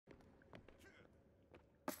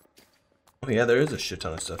Yeah, there is a shit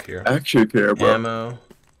ton of stuff here. Action care, bro.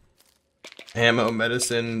 Ammo,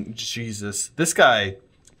 medicine. Jesus. This guy.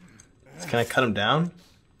 Can I cut him down?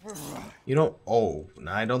 You don't... Oh,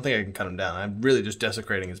 no, I don't think I can cut him down. I'm really just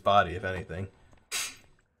desecrating his body, if anything.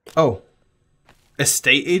 Oh.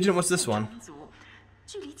 Estate agent? What's this one?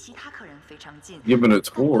 Giving a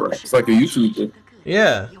tour. It's like a YouTube.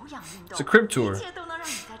 Yeah. It's a crib tour.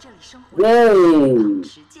 Whoa!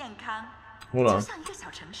 Hold on.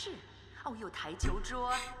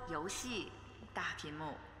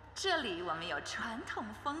 这里我们有传统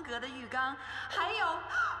风格的浴缸，还有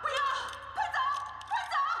不要，快走，快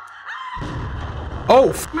走！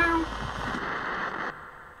 Oh!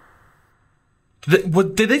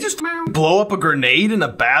 Did they just blow up a grenade in a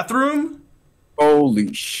bathroom?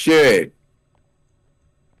 Holy shit!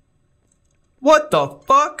 What the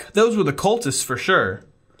fuck? Those were the cultists for sure.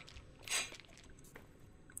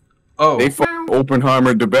 Oh. They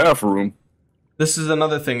Oppenheimer the bathroom. This is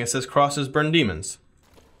another thing. It says crosses burn demons.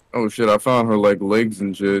 Oh shit, I found her like legs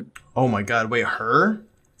and shit. Oh my god, wait, her?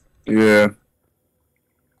 Yeah.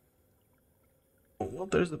 Well,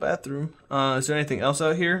 there's the bathroom. Is there anything else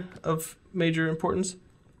out here of major importance?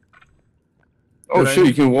 Oh shit,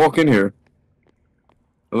 you can walk in here.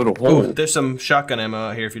 A little hole. Oh, there's some shotgun ammo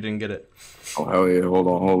out here if you didn't get it. Oh hell yeah, hold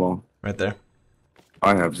on. Right there.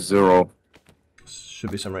 I have 0.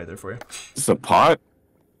 Should be some right there for you. It's a pot?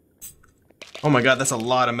 Oh my god, that's a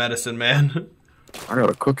lot of medicine, man. I got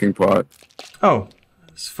a cooking pot. Oh,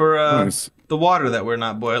 it's for nice. The water that we're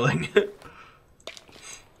not boiling.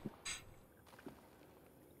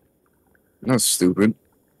 That's stupid.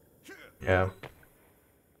 Yeah.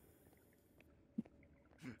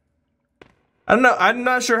 I don't know. I'm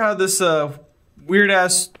not sure how this weird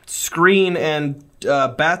ass screen and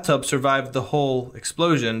bathtub survived the whole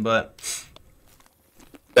explosion, but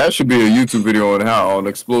that should be a YouTube video on how on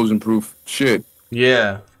explosion-proof shit.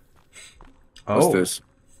 Yeah. What's this?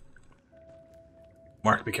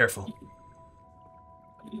 Mark, be careful.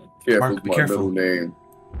 Careful, Mark, be my careful. middle name.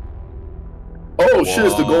 Oh shit!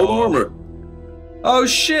 It's the gold armor. Oh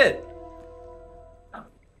shit! All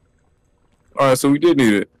right, so we did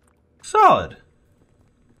need it. Solid.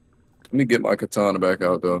 Let me get my katana back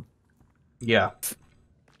out though. Yeah.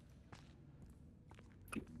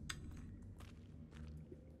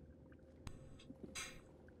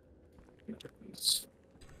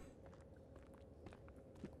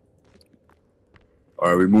 All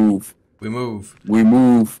right, we move. We move. We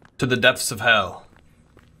move to the depths of hell.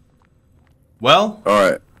 Well. All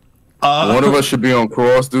right. One of us should be on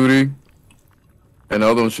cross duty, and the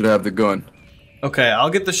other one should have the gun. Okay, I'll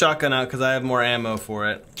get the shotgun out because I have more ammo for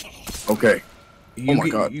it. Okay. You oh my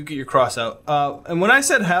god. You get your cross out. And when I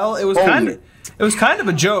said hell, it was kind of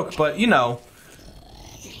a joke, but you know,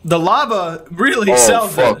 the lava really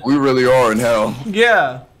sells it. We really are in hell.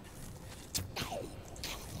 Yeah.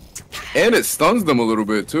 And it stuns them a little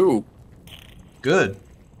bit too. Good.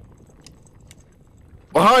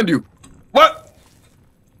 Behind you. What?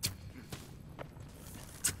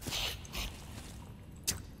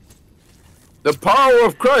 The power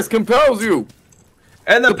of Christ compels you.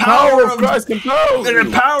 And the power of Christ compels you.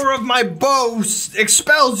 And the power of my bow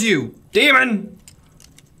expels you, demon.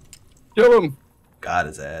 Kill him. Got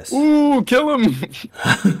his ass. Ooh, kill him.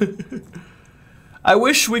 I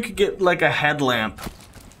wish we could get like a headlamp.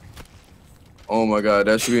 Oh my god,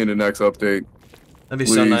 that should be in the next update. That'd be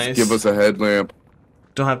so nice. Please give us a headlamp.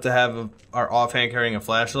 Don't have to have our offhand carrying a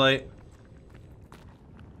flashlight.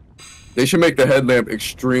 They should make the headlamp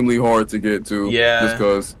extremely hard to get to. Yeah. Just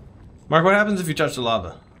cause. Mark, what happens if you touch the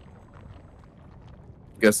lava?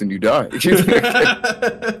 Guessing you die.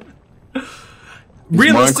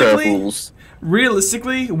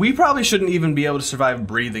 Realistically, we probably shouldn't even be able to survive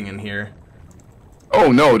breathing in here.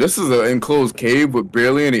 Oh no, this is an enclosed cave with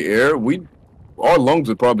barely any air. Our lungs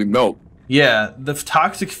would probably melt. Yeah, the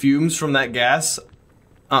toxic fumes from that gas.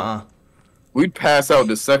 We'd pass out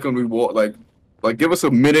the second we walk. Like give us a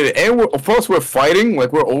minute, and first we're fighting,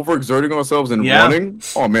 like we're overexerting ourselves and running.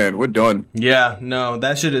 Oh man, we're done. Yeah, no,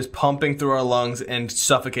 that shit is pumping through our lungs and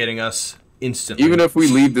suffocating us instantly. Even if we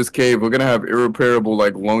leave this cave, we're gonna have irreparable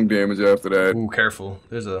like lung damage after that. Ooh, careful!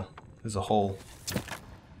 There's a hole.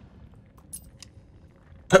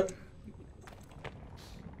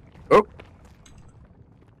 Oh.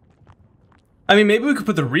 I mean, maybe we could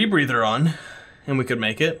put the rebreather on, and we could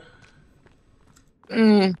make it.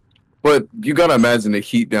 But you gotta imagine the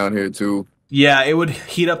heat down here too. Yeah, it would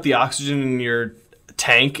heat up the oxygen in your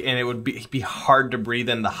tank, and it would be hard to breathe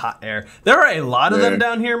in the hot air. There are a lot of them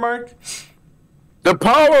down here, Mark. The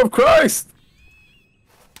power of Christ!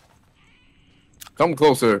 Come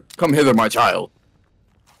closer. Come hither, my child.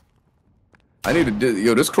 I need to.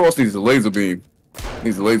 Yo, this cross needs a laser beam.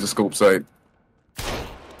 Needs a laser scope sight.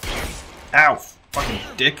 Ow, fucking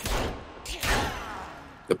dick.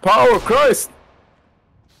 The power of Christ.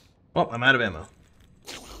 Oh, I'm out of ammo.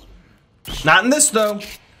 Not in this though.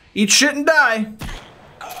 Eat shit and die.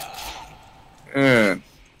 Yeah.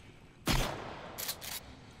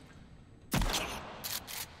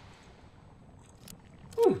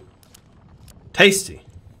 Ooh. Tasty.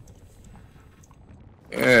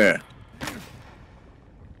 Yeah.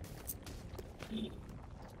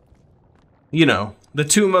 You know, the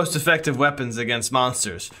two most effective weapons against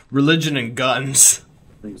monsters: religion and guns.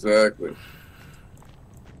 Exactly.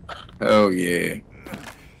 Oh yeah.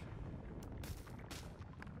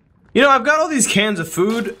 You know, I've got all these cans of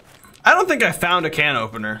food. I don't think I found a can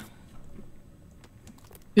opener.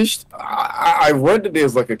 I read that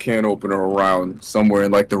there's like a can opener around somewhere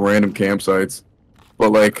in like the random campsites,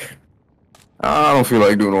 but like I don't feel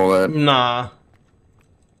like doing all that. Nah,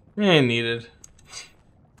 it ain't needed.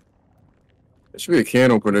 There should be a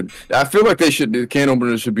can opener. I feel like the can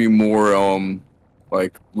openers should be more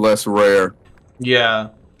like less rare. Yeah,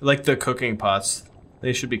 like the cooking pots,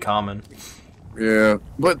 they should be common. Yeah,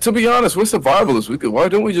 but to be honest, we're survivalists. Why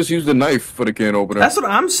don't we just use the knife for the can opener? That's what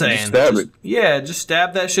I'm saying. Just stab it. Yeah, just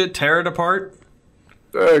stab that shit, tear it apart.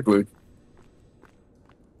 Exactly.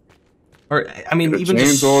 Or I mean, Get a even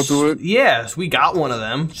chainsaw just, to it. Yes, we got one of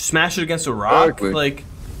them. Smash it against a rock, Exactly. like.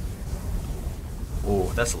 Oh,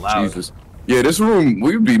 that's loud. Jesus. Yeah, this room,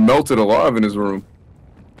 we'd be melted alive in this room.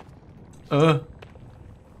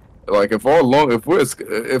 Like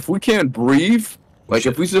if we can't breathe, like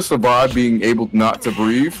if we just survive being able not to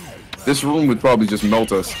breathe, this room would probably just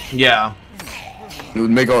melt us. Yeah. It would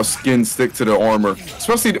make our skin stick to the armor.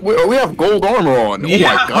 Especially we have gold armor on. Oh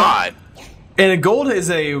Yeah. my god. And gold is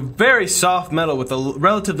a very soft metal with a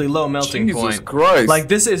relatively low melting Jesus point. Christ. Like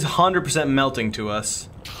this is 100% melting to us.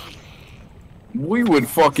 We would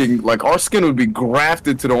fucking like our skin would be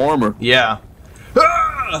grafted to the armor. Yeah.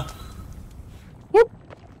 Ah! Whoop.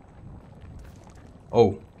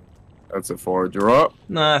 Oh. That's a far drop.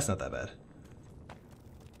 Nah, that's not that bad.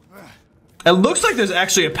 It looks like there's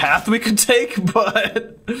actually a path we could take,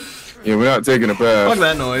 but Yeah, we're not taking a path. fuck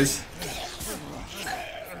that noise.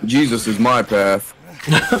 Jesus is my path.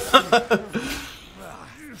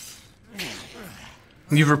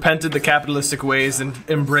 You've repented the capitalistic ways and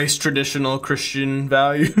embraced traditional Christian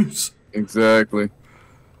values. Exactly.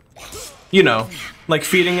 You know, like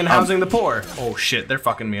feeding and housing the poor. Oh shit, they're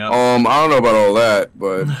fucking me up. I don't know about all that,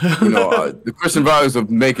 but you know, the Christian values of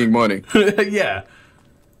making money. Yeah.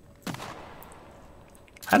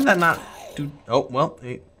 How did that not do? Oh, well.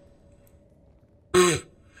 Hey.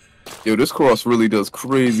 Yo, this cross really does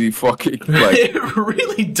crazy fucking like. It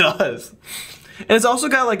really does. And it's also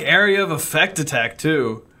got like area of effect attack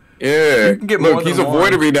too. Yeah. You can get more Look, than he's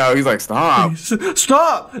avoiding me now. He's like, stop.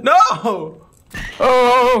 Stop! No!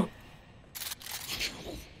 Oh.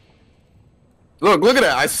 Look at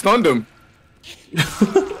that. I stunned him.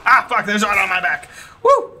 Ah, fuck! There's one on my back.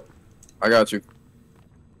 Woo! I got you.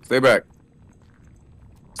 Stay back.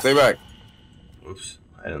 Stay back. Oops,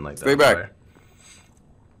 I didn't like that. Stay back. Fire.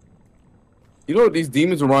 You know what? These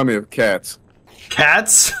demons remind me of cats.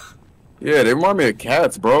 Cats? Yeah, they remind me of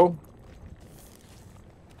cats, bro.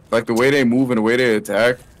 Like the way they move and the way they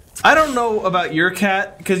attack. I don't know about your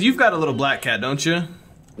cat, because you've got a little black cat, don't you?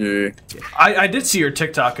 Yeah. I did see your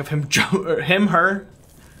TikTok of him, her.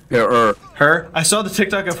 Yeah, Her. I saw the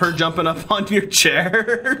TikTok of her jumping up on your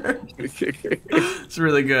chair. It's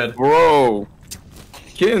really good. Bro.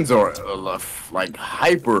 Kittens are like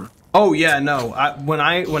hyper. Oh yeah, no. When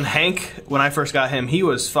I first got him, he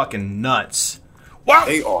was fucking nuts. Wow.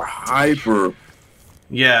 They are hyper.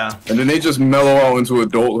 Yeah. And then they just mellow out into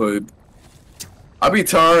adulthood. I be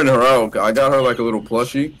tiring her out. I got her like a little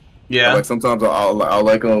plushie. Yeah. Like sometimes I'll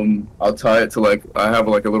like I'll tie it to like I have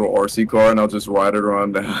like a little RC car and I'll just ride it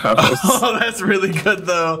around the house. Oh, that's really good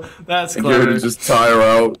though. That's and get her clever. to just tie her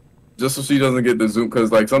out, just so she doesn't get the zoom.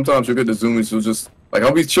 Cause like sometimes she'll get the zoom and she'll just like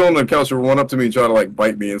I'll be chilling on the couch, she'll run up to me and try to like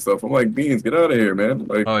bite me and stuff. I'm like, Beans, get out of here, man.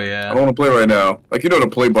 Like, Oh I yeah. don't want to play right now. Like you know the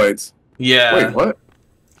play bites. Yeah. Wait, what?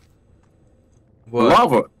 What?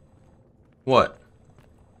 Lava. What?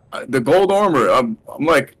 The gold armor. I'm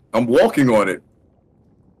walking on it.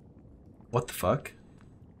 What the fuck?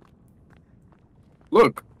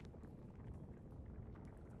 Look.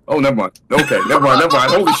 Oh, never mind. Okay, never mind.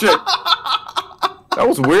 Holy shit. That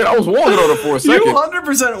was weird. I was walking on it for a second. You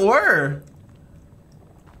 100% were.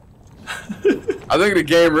 I think the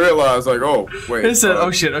game realized, like, oh, wait. It said,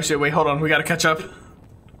 oh shit, wait, hold on, we gotta catch up.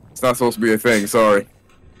 It's not supposed to be a thing, sorry.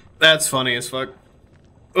 That's funny as fuck.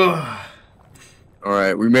 Ugh. All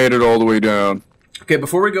right, we made it all the way down. Okay,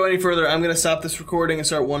 before we go any further, I'm going to stop this recording and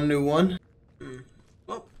start one new one.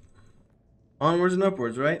 Well, onwards and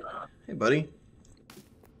upwards, right? Hey, buddy.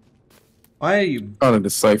 Why are you... Trying to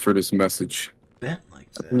decipher this message. bent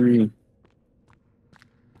like that?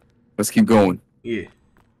 Let's keep going. Yeah.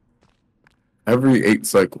 Every 8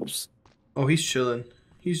 cycles. Oh, he's chilling.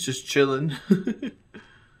 He's just chilling.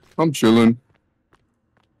 I'm chilling.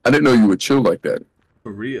 I didn't know you would chill like that.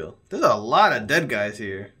 For real. There's a lot of dead guys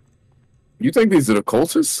here. You think these are the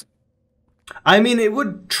cultists? I mean, it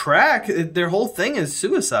would track. Their whole thing is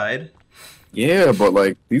suicide. Yeah, but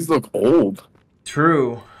like, these look old.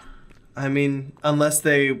 True. I mean, unless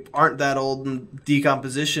they aren't that old and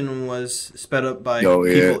decomposition was sped up by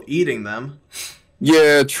people eating them.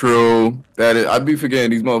 Yeah, true. That is, I'd be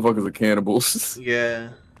forgetting these motherfuckers are cannibals. Yeah.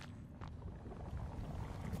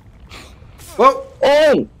 Whoa!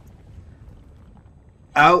 Oh!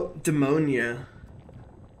 Out demonia.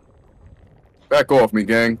 Back off me,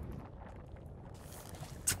 gang.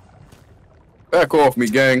 Back off me,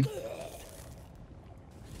 gang.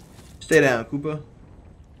 Stay down, Koopa.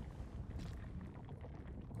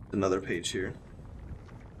 Another page here.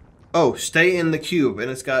 Oh, stay in the cube,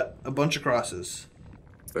 and it's got a bunch of crosses.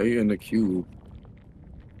 Stay in the cube.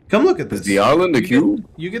 Come look at this. Is the island the cube?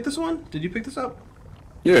 You get this one? Did you pick this up?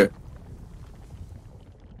 Yeah.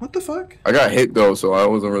 What the fuck? I got hit though, so I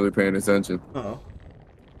wasn't really paying attention. Uh-oh.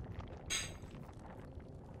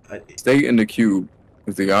 Stay in the cube.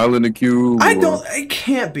 Is the island the cube? I don't... It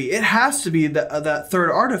can't be. It has to be that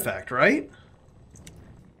third artifact, right?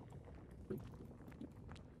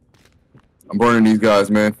 I'm burning these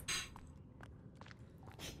guys, man.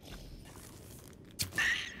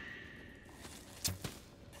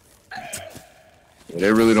 Yeah,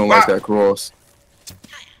 they really don't like that cross.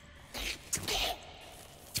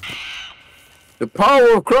 The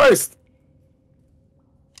power of Christ!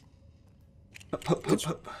 Pup.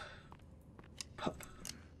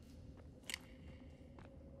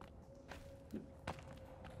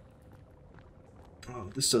 Oh,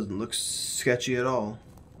 this doesn't look sketchy at all.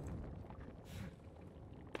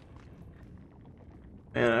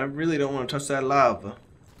 Man, I really don't want to touch that lava.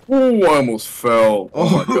 Oh, I almost fell.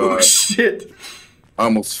 Oh my god. Shit. I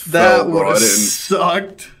almost fell, That bro. would have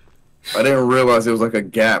sucked. I didn't realize it was like a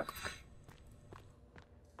gap.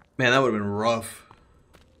 Man, that would have been rough.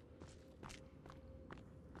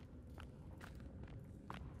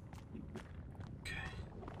 Okay.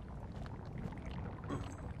 Oh,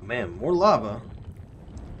 man, more lava.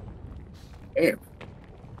 Damn.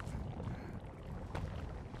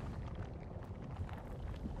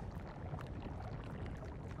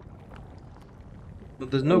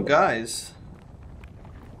 But there's no guys.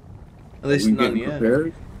 At least none yet.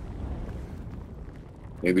 Prepared?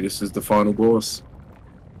 Maybe this is the final boss.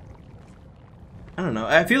 I don't know.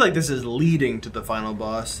 I feel like this is leading to the final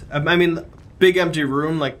boss. I mean, big empty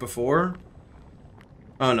room like before.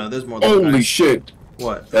 Oh no, there's more than Holy guys. shit!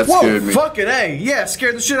 What? That Whoa, scared me. Fucking A! Yeah,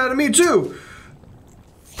 scared the shit out of me too!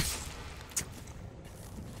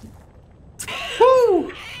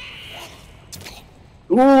 Woo!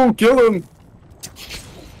 Ooh, kill him!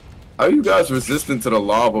 How are you guys resistant to the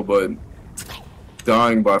lava but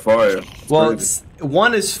dying by fire? It's Well, crazy.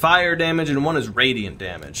 one is fire damage and one is radiant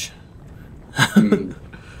damage.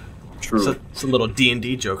 True. So it's a little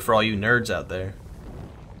D&D joke for all you nerds out there.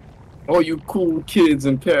 All you cool kids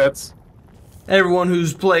and cats. Everyone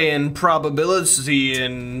who's playing probability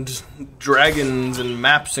and dragons and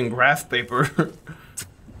maps and graph paper.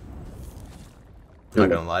 Not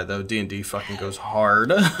gonna lie though, D&D fucking goes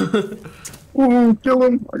hard. Ooh, kill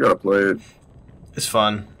him! I gotta play it. It's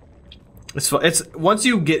fun. It's fun. It's once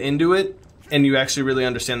you get into it and you actually really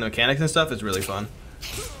understand the mechanics and stuff, it's really fun.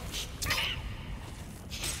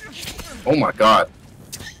 Oh my god.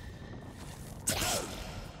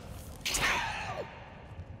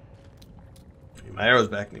 My arrow's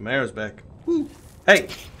back. My arrow's back. Woo. Hey!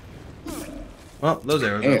 Well, those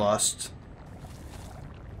arrows are lost.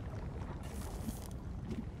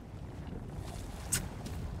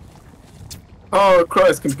 Oh,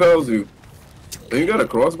 Christ compels you. So you got a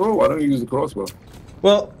crossbow? Why don't you use a crossbow?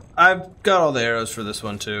 Well, I've got all the arrows for this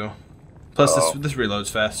one too. Plus, this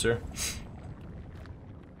reloads faster.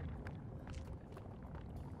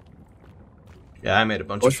 Yeah, I made a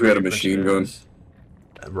bunch of. Wish we had a machine gun.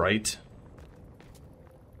 Right.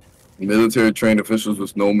 Military trained officials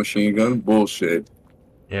with no machine gun? Bullshit.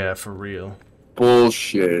 Yeah, for real.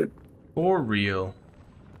 Bullshit. For real.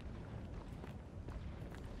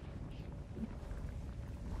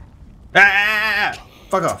 Ah!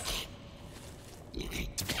 Fuck off.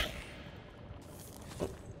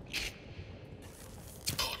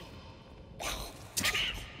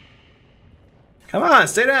 Come on,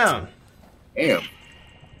 stay down. Damn.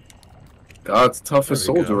 God's toughest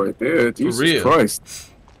soldier right there. Jesus Christ.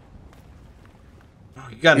 Oh,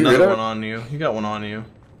 you got another one on you. You got one on you.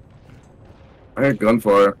 I had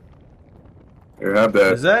gunfire. Here, have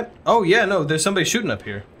that. Is that? Oh, yeah, no, there's somebody shooting up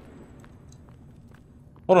here.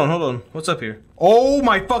 Hold on, hold on. What's up here? Oh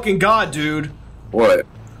my fucking god, dude. What?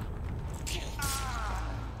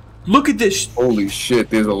 Look at this. Holy shit,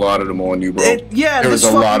 there's a lot of them on you, bro. Yeah, there's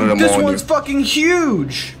a lot of them on you. This one's fucking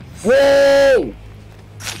huge. Whoa!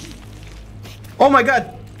 Oh my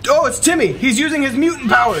god. Oh, it's Timmy. He's using his mutant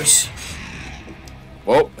powers.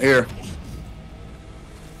 Oh, here.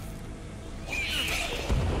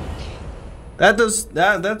 That's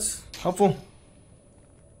helpful.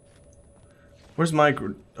 Where's my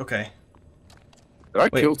okay. Did I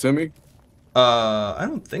kill Timmy? I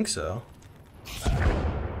don't think so.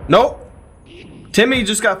 Nope. Timmy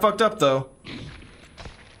just got fucked up though.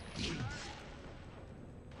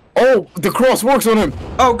 Oh, the cross works on him.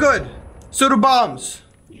 Oh, good. So do bombs.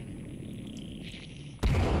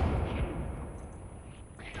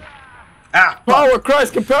 Ah, power of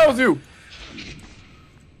Christ compels you.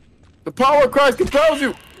 The power of Christ compels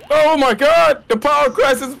you. Oh my God! The power of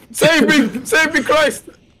Christ is save me, save me, Christ!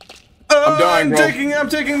 I'm dying, bro. I'm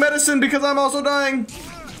taking medicine because I'm also dying.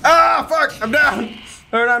 Ah, fuck! I'm down.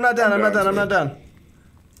 Or no, I'm not down. I'm not down. I'm not down.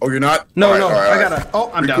 Oh, you're not? No, no. I gotta.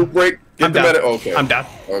 Oh, I'm down. Wait, get the medic. Okay. I'm down.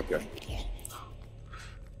 Okay.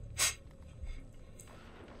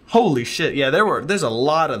 Holy shit! Yeah, there's a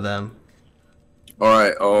lot of them. All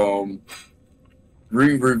right.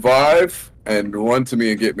 Revive and run to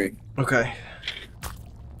me and get me. Okay.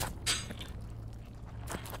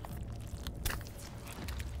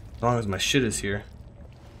 As long as my shit is here.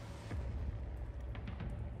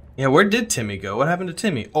 Yeah, where did Timmy go? What happened to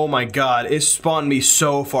Timmy? Oh my god, it spawned me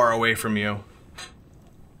so far away from you.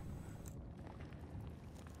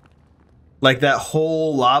 Like that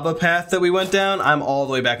whole lava path that we went down, I'm all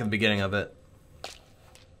the way back at the beginning of it.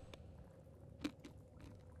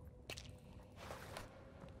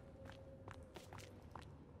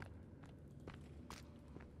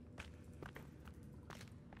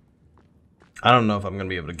 I don't know if I'm gonna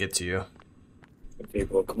be able to get to you. Okay,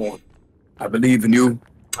 bro, come on. I believe in you.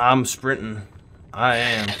 I'm sprinting. I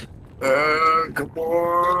am. Come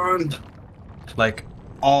on. Like,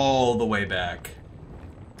 all the way back.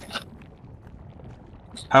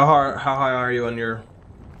 How high are you on your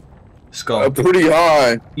skull? Pretty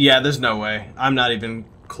high. Yeah, there's no way. I'm not even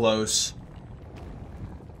close.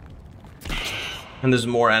 And there's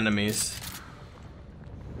more enemies.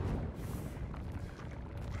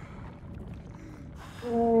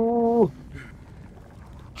 Ooh.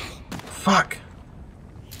 Fuck.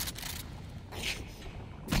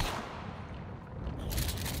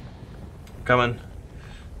 Coming.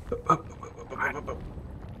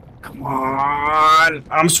 Come on.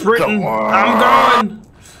 I'm sprinting. Come on. I'm going.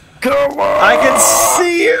 Come on. I can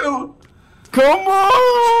see you. Come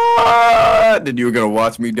on. And you were gonna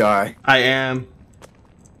watch me die. I am.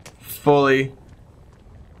 Fully.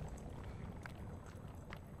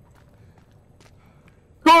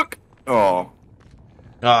 Cook. Oh.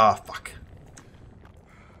 Ah, fuck.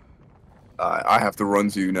 I have to run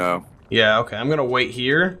to you now. Yeah, okay. I'm gonna wait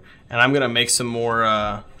here, and I'm gonna make some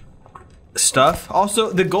more stuff. Also,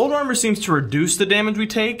 the gold armor seems to reduce the damage we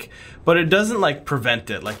take, but it doesn't like prevent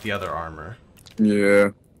it like the other armor. Yeah.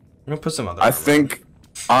 I'm gonna put some other. I think,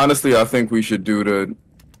 honestly, I think we should do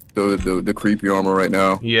the creepy armor right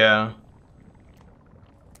now. Yeah.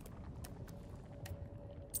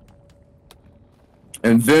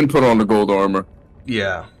 And then put on the gold armor.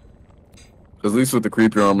 Yeah. Because at least with the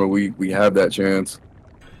creepy armor, we have that chance.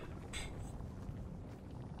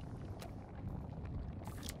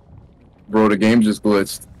 Bro, the game just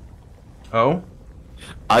glitched. Oh?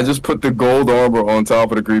 I just put the gold armor on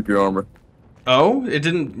top of the creepy armor. Oh? It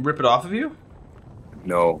didn't rip it off of you?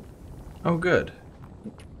 No. Oh, good.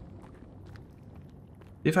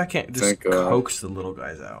 If I can't just coax the little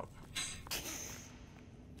guys out.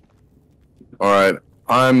 Alright,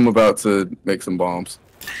 I'm about to make some bombs.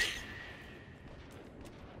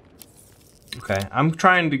 Okay, I'm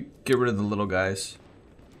trying to get rid of the little guys.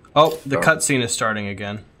 Oh, the cutscene is starting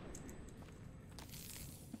again.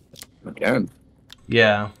 Again?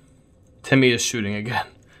 Yeah. Timmy is shooting again.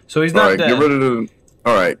 So he's not dead. Get rid of the...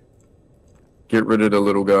 Alright. Get rid of the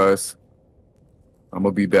little guys. I'm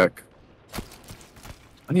gonna be back.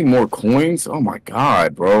 I need more coins? Oh my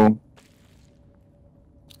god, bro.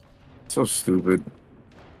 So stupid.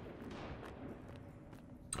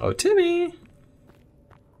 Oh, Timmy!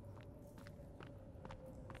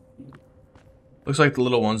 Looks like the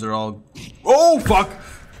little ones are all... Oh, fuck!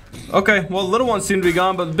 Okay, well, the little ones seem to be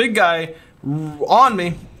gone, but the big guy on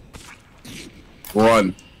me.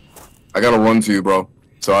 Run. I gotta run to you, bro.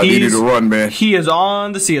 So I need you to run, man. He is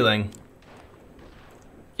on the ceiling.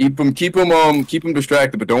 Keep him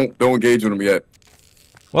distracted, but don't engage with him yet.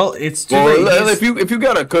 Well, it's too late. If you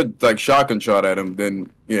got a good like shotgun shot at him, then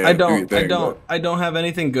yeah. I don't have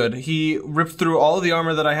anything good. He ripped through all of the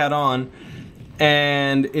armor that I had on,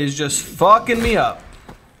 and is just fucking me up.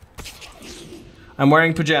 I'm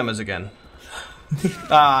wearing pajamas again.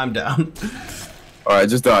 I'm down. All right,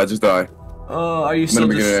 just die. Are you still? I'm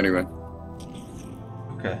gonna begin it anyway.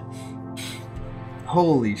 Okay.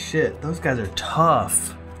 Holy shit, those guys are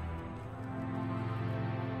tough.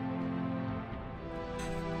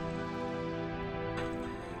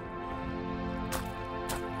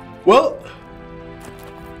 Well,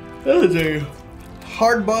 that is a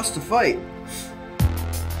hard boss to fight.